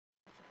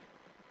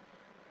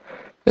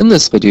In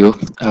this video,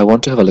 I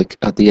want to have a look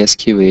at the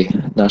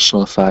SQA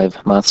National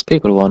 5 Maths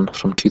Paper 1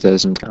 from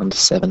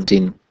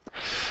 2017.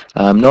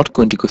 I'm not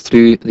going to go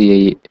through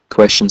the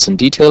questions in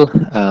detail,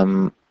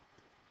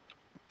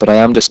 but I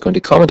am just going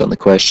to comment on the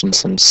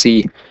questions and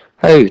see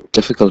how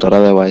difficult or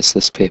otherwise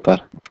this paper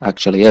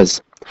actually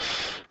is.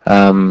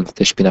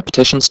 There's been a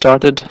petition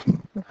started,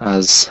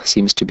 as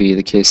seems to be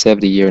the case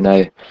every year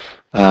now.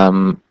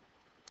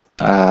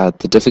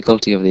 The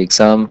difficulty of the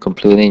exam,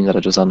 complaining that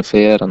it was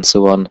unfair and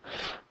so on.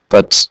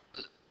 But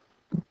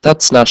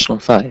that's National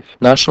 5.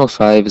 National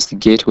 5 is the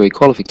gateway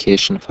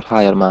qualification for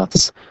higher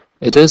maths.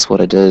 It is what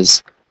it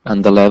is,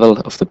 and the level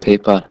of the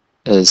paper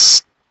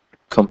is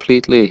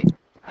completely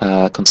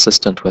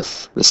consistent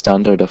with the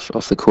standard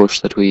of the course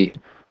that we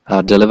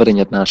are delivering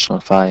at National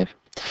 5.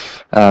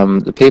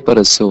 The paper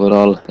is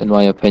overall, in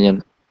my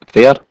opinion,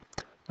 fair,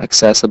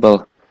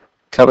 accessible,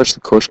 covers the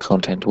course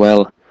content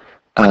well,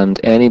 and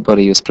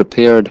anybody who's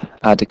prepared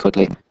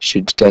adequately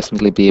should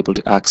definitely be able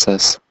to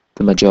access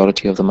the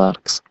majority of the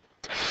marks.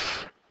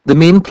 The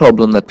main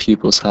problem that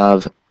pupils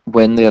have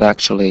when they're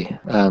actually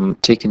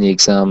taking the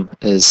exam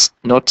is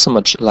not so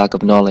much lack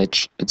of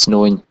knowledge, it's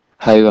knowing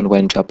how and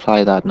when to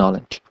apply that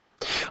knowledge.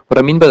 What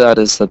I mean by that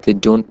is that they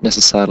don't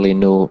necessarily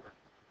know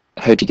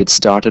how to get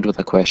started with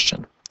a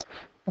question.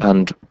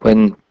 And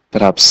when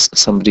perhaps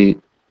somebody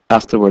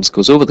afterwards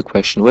goes over the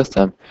question with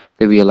them,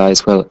 they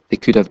realize, well, they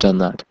could have done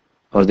that,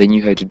 or they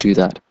knew how to do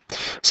that.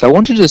 So I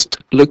want to just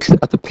look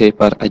at the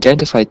paper,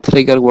 identify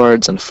trigger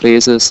words and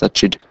phrases that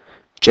should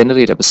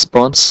generate a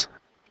response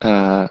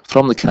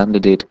from the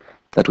candidate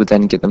that would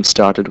then get them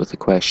started with the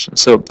question.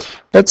 So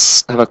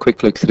let's have a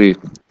quick look through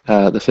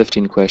the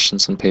 15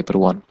 questions in paper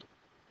 1.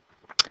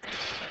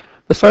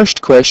 The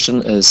first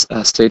question is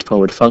a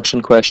straightforward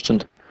function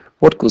question.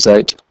 What goes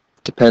out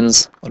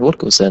depends on what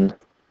goes in.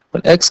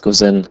 When x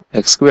goes in,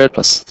 x squared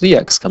plus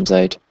 3x comes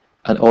out,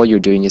 and all you're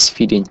doing is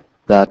feeding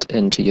that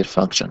into your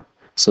function.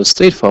 So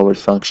straightforward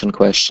function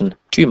question,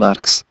 2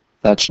 marks.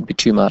 That should be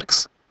 2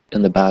 marks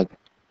in the bag.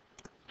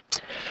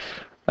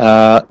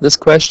 This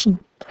question,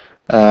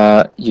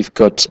 you've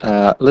got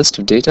a list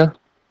of data.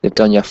 They've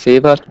done you a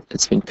favor.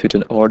 It's been put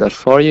in order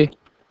for you.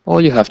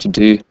 All you have to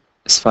do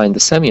is find the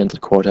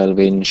semi-interquartile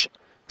range.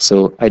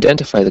 So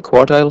identify the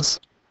quartiles,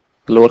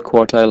 the lower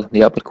quartile,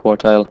 the upper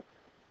quartile,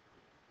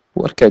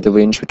 work out the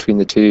range between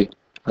the two,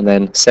 and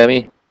then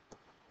semi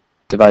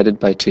divided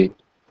by 2.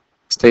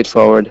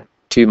 Straightforward,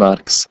 2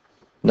 marks.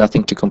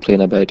 Nothing to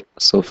complain about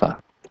so far.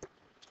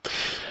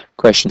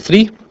 Question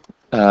 3,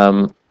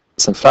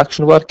 some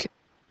fraction work.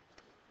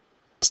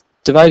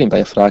 Dividing by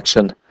a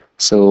fraction,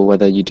 so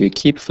whether you do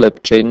keep,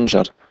 flip, change,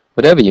 or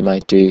whatever you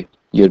might do,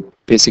 you're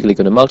basically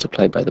going to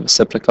multiply by the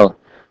reciprocal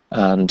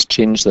and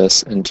change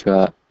this into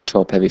a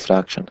top-heavy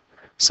fraction.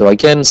 So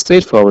again,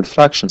 straightforward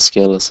fraction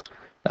skills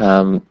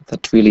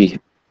that really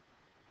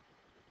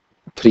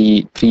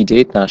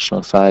predate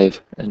National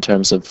 5 in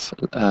terms of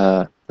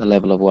the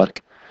level of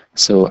work.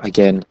 So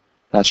again,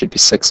 that should be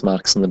 6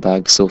 marks in the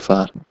bag so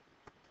far.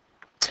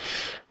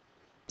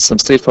 Some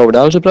straightforward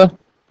algebra.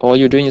 All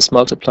you're doing is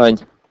multiplying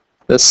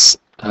this,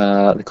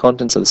 the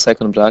contents of the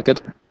second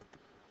bracket,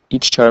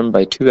 each term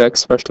by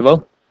 2x first of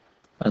all,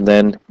 and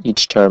then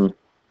each term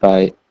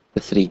by the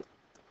 3.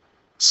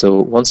 So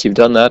once you've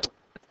done that,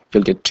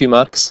 you'll get 2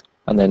 marks,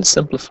 and then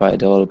simplify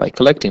it all by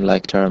collecting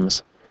like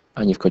terms,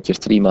 and you've got your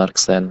 3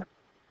 marks then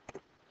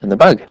in the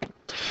bag.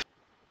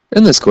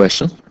 In this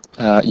question,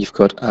 you've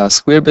got a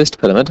square-based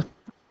pyramid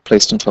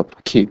placed on top of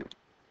a cube.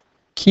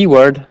 Key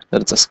word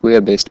that it's a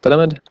square-based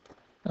pyramid,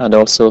 and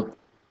also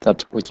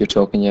that what you're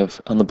talking of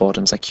on the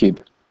bottom is a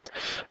cube.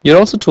 You're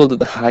also told that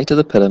the height of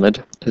the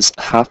pyramid is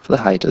half the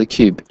height of the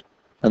cube,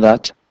 and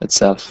that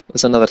itself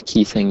is another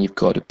key thing you've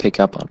got to pick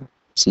up on.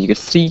 So you get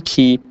 3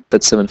 key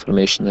bits of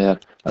information there,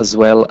 as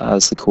well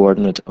as the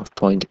coordinate of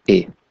point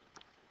A.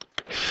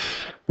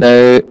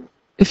 Now,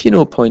 if you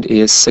know point A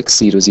is 6,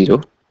 0,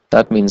 0,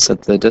 that means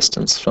that the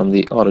distance from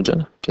the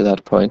origin to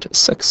that point is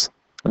 6.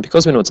 And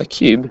because we know it's a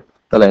cube,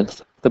 the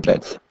length, the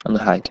breadth, and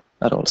the height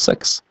are all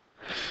 6.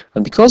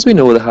 And because we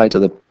know the height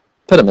of the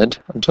pyramid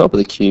on top of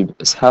the cube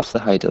is half the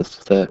height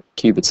of the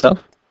cube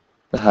itself,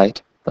 the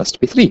height must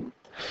be 3.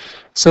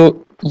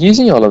 So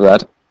using all of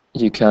that,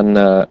 you can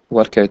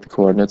work out the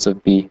coordinates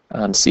of B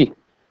and C.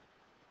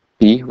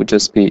 B would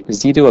just be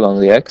 0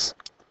 along the x,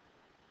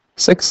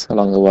 6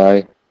 along the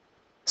y,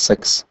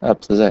 6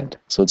 up the z.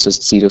 So it's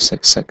just 0,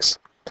 6, 6.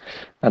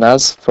 And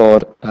as for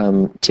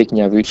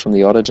taking a route from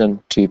the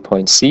origin to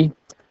point C,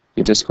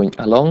 you're just going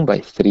along by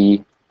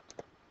 3,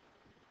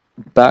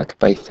 back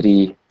by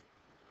 3,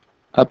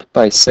 up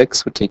by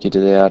 6 would take you to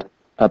there,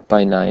 up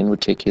by 9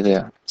 would take you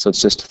there. So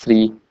it's just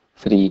 3,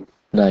 3,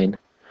 9.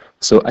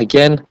 So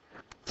again,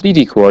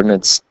 3D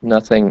coordinates,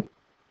 nothing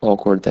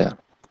awkward there.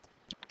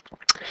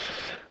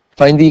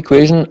 Find the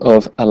equation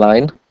of a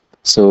line.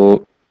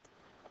 So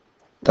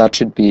that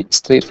should be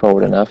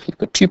straightforward enough. You've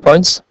got 2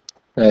 points.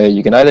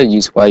 You can either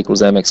use y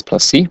equals mx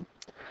plus c,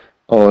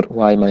 or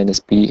y minus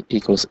b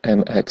equals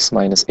mx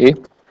minus a.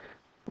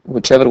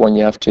 Whichever one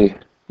you have to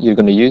you're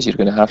going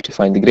to have to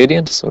find the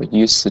gradient. So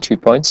use the 2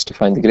 points to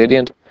find the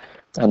gradient,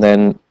 and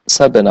then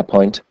sub in a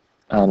point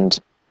and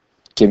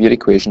give your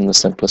equation in the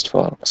simplest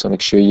form. So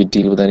make sure you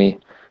deal with any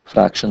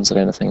fractions or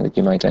anything that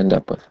you might end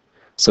up with.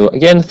 So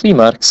again, 3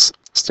 marks,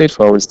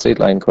 straightforward, straight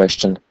line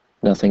question,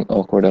 nothing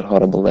awkward or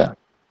horrible there.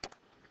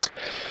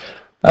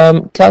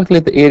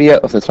 Calculate the area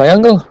of the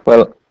triangle.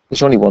 Well,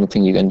 there's only one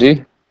thing you can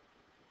do.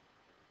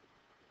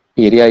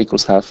 Area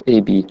equals half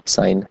AB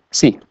sine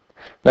C.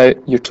 Now,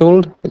 you're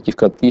told that you've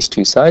got these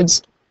 2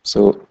 sides.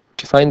 So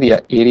to find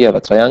the area of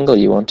a triangle,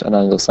 you want an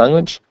angle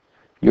sandwich.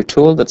 You're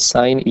told that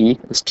sine E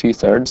is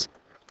 2/3.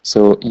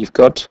 So you've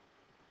got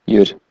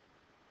your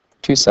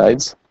 2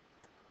 sides,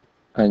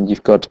 and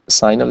you've got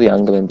sine of the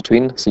angle in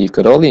between. So you've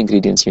got all the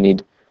ingredients you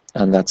need,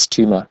 and that's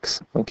 2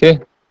 marks. Okay?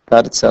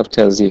 That itself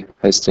tells you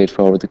how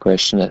straightforward the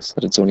question is,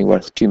 that it's only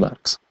worth 2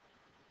 marks.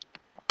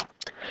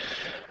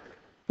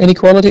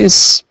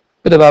 Inequalities,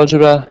 bit of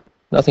algebra,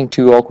 nothing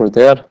too awkward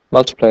there.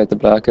 Multiply out the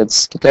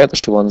brackets, get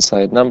letters to one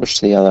side, numbers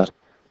to the other.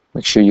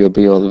 Make sure you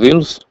obey all the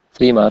rules.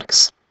 3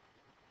 marks,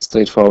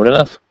 straightforward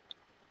enough.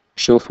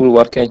 Show full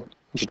working,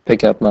 you should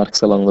pick up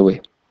marks along the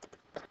way.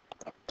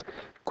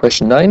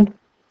 Question 9,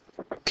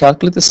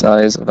 calculate the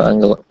size of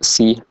angle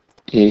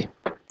CAB.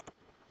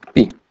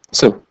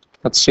 So,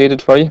 that's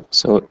shaded for you,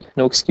 so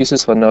no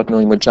excuses for not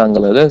knowing which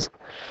angle it is.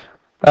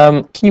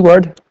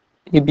 Keyword,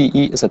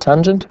 ABE is a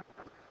tangent.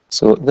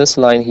 So this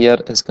line here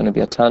is going to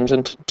be a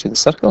tangent to the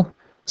circle.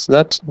 So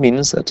that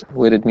means that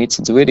where it meets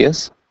its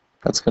radius,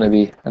 that's going to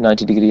be a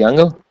 90-degree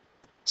angle.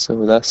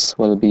 So this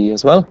will be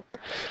as well.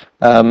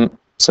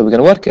 So we're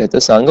going to work out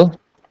this angle,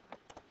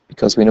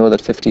 because we know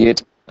that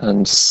 58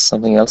 and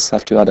something else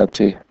have to add up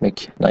to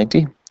make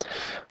 90.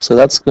 So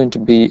that's going to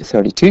be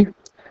 32.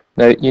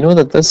 Now you know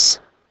that this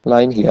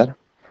line here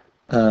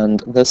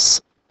and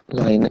this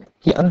line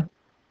here,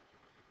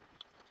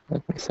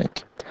 let me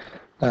think,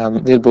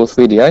 they're both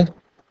radii.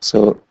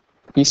 So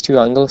these 2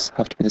 angles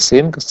have to be the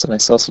same because it's an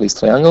isosceles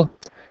triangle.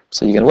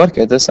 So you can work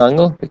out this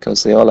angle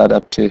because they all add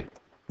up to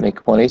make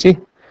 180.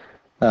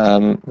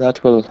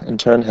 That will in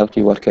turn help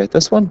you work out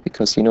this one,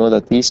 because you know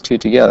that these 2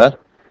 together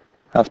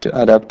have to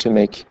add up to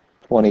make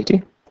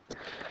 180.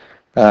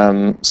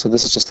 So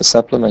this is just a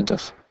supplement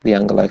of the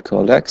angle I've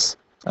called x.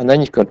 And then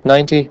you've got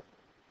 90.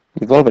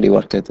 You've already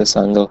worked out this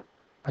angle,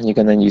 and you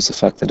can then use the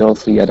fact that all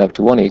 3 add up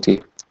to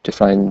 180 to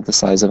find the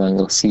size of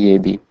angle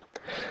CAB.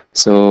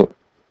 So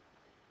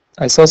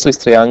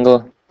isosceles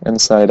triangle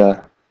inside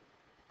a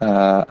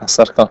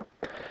circle,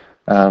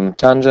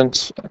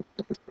 tangent,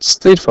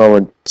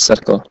 straightforward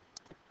circle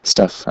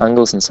stuff,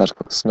 angles and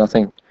circles,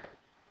 nothing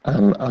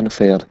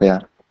unfair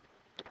there.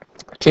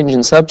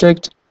 Changing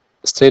subject,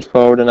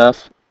 straightforward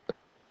enough,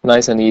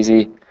 nice and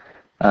easy.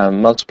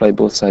 Multiply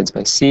both sides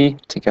by c,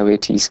 take away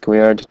t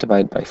squared,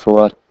 divide by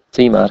 4,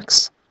 3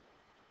 marks,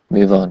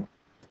 move on.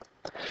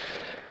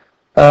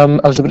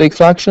 Algebraic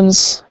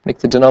fractions, make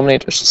the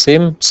denominators the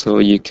same, so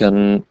you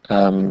can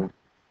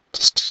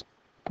just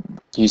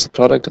use the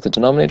product of the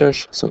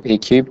denominators, so a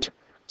cubed,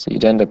 so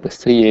you'd end up with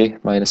 3a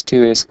minus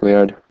 2a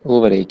squared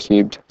over a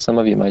cubed. Some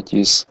of you might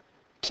use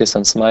kiss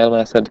and smile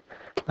method.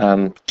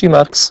 2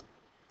 marks,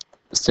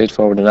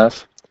 straightforward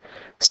enough.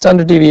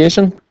 Standard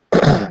deviation,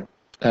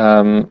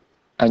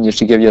 and you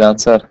should give your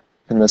answer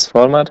in this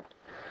format.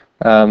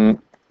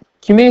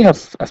 You may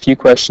have a few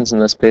questions in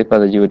this paper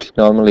that you would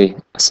normally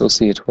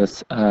associate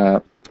with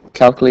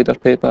calculator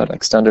paper,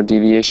 like standard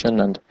deviation,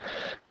 and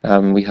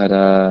we had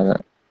an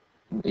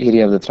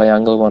area of the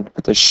triangle one,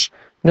 but there's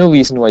no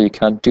reason why you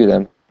can't do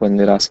them when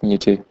they're asking you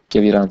to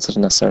give your answer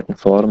in a certain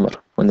form, or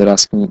when they're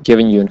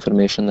giving you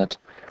information that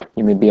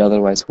you maybe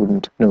otherwise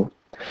wouldn't know.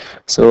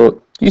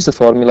 So use the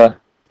formula,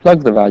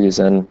 plug the values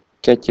in,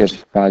 get your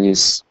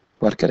values,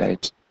 work it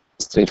out,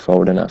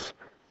 straightforward enough.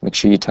 Make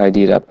sure you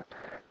tidy it up,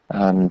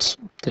 and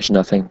there's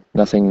nothing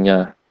that's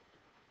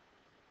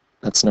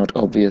not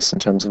obvious in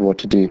terms of what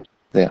to do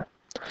there.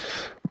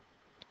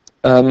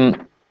 2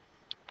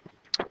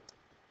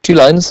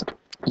 lines,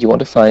 you want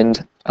to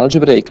find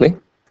algebraically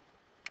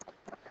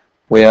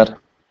where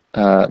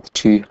the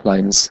 2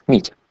 lines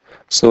meet.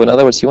 So in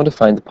other words, you want to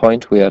find the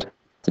point where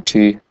the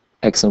 2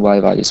 x and y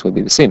values will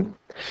be the same.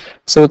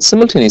 So it's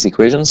simultaneous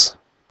equations,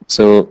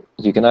 so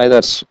you can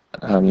either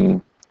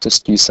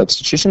just use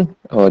substitution,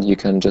 or you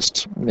can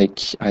just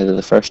make either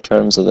the first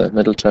terms or the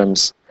middle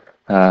terms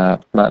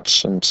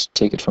match and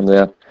take it from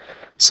there.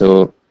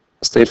 So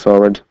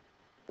straightforward,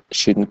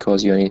 shouldn't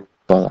cause you any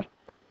bother.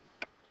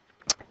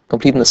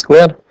 Completing the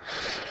square,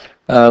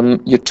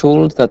 you're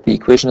told that the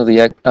equation of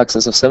the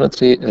axis of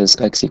symmetry is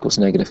x equals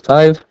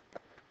 -5.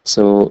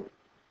 So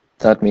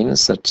that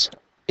means that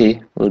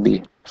a will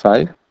be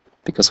 5,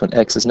 because when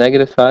x is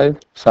 -5,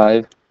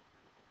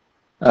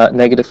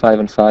 -5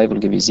 and 5 will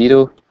give you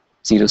 0.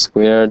 0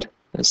 squared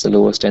is the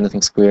lowest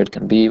anything squared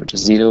can be, which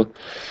is 0.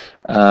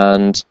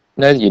 And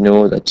now that you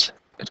know that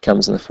it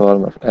comes in the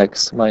form of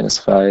x minus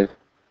 5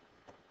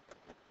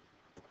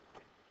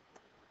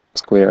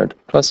 squared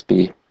plus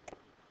b,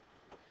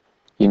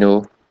 you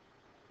know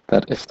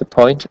that if the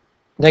point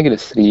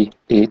 -3,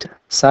 8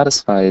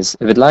 satisfies,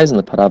 if it lies in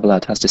the parabola,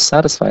 it has to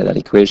satisfy that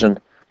equation.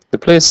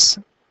 Replace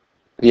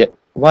the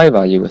y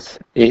value with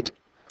 8,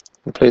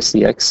 replace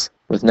the x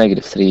with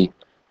 -3,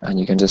 and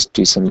you can just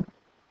do some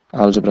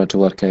algebra to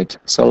work out,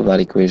 solve that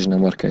equation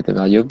and work out the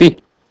value of b.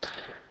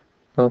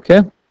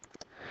 Okay.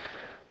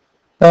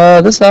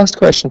 This last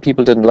question,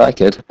 people didn't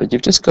like it, but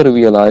you've just got to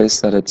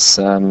realize that it's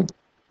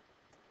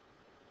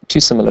two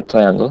similar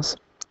triangles.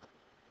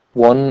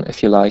 One,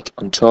 if you like,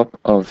 on top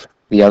of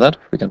the other.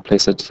 We can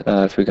place it,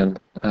 if we can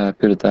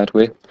put it that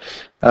way.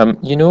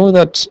 You know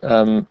that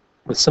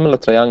with similar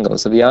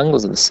triangles, if the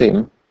angles are the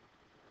same,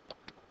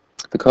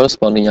 the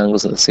corresponding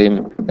angles are the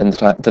same, and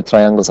the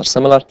triangles are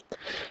similar,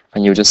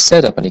 and you just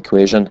set up an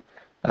equation.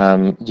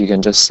 You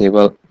can just say,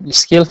 well, the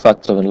scale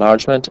factor of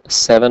enlargement is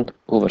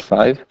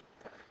 7/5.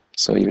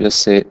 So you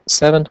just say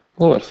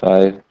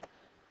 7/5.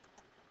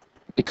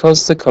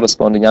 Because the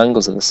corresponding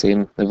angles are the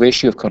same, the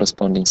ratio of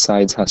corresponding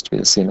sides has to be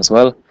the same as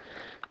well.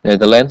 Now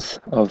the length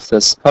of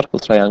this purple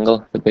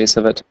triangle, the base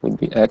of it, would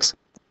be x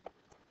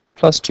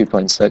plus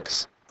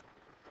 2.6.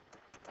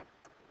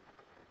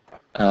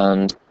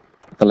 And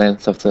the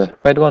length of the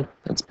red one,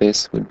 its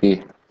base, would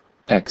be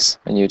x.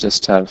 And you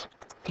just have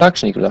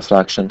fraction equal to a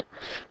fraction.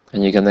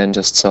 And you can then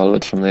just solve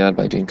it from there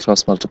by doing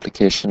cross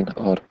multiplication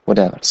or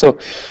whatever. So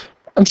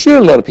I'm sure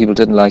a lot of people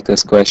didn't like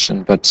this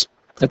question, but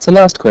it's the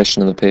last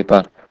question in the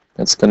paper.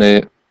 It's going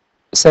to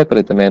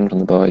separate the men from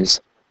the boys,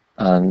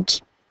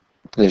 and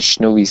there's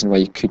no reason why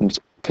you couldn't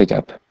pick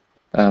up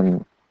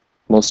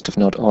most, if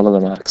not all, of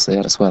the marks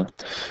there as well.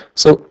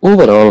 So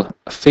overall,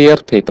 a fair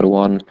paper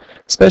one,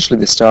 especially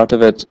the start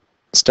of it,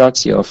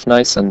 starts you off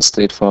nice and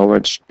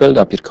straightforward, build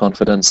up your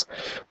confidence.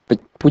 But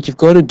what you've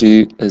got to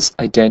do is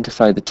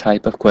identify the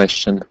type of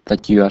question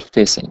that you are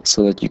facing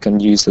so that you can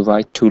use the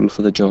right tool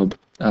for the job,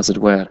 as it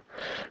were.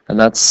 And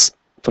that's,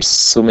 for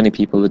so many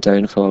people, the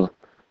downfall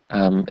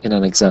in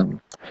an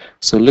exam.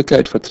 So look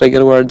out for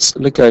trigger words,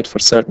 look out for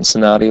certain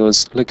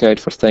scenarios, look out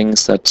for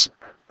things that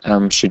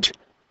should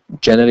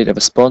generate a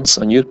response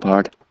on your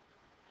part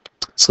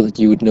so that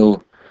you would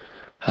know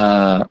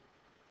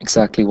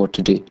exactly what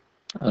to do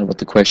and what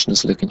the question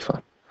is looking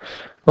for.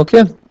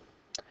 Okay,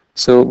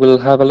 so we'll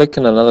have a look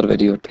in another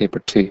video at paper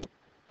 2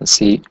 and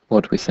see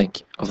what we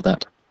think of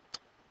that.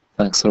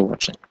 Thanks for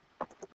watching.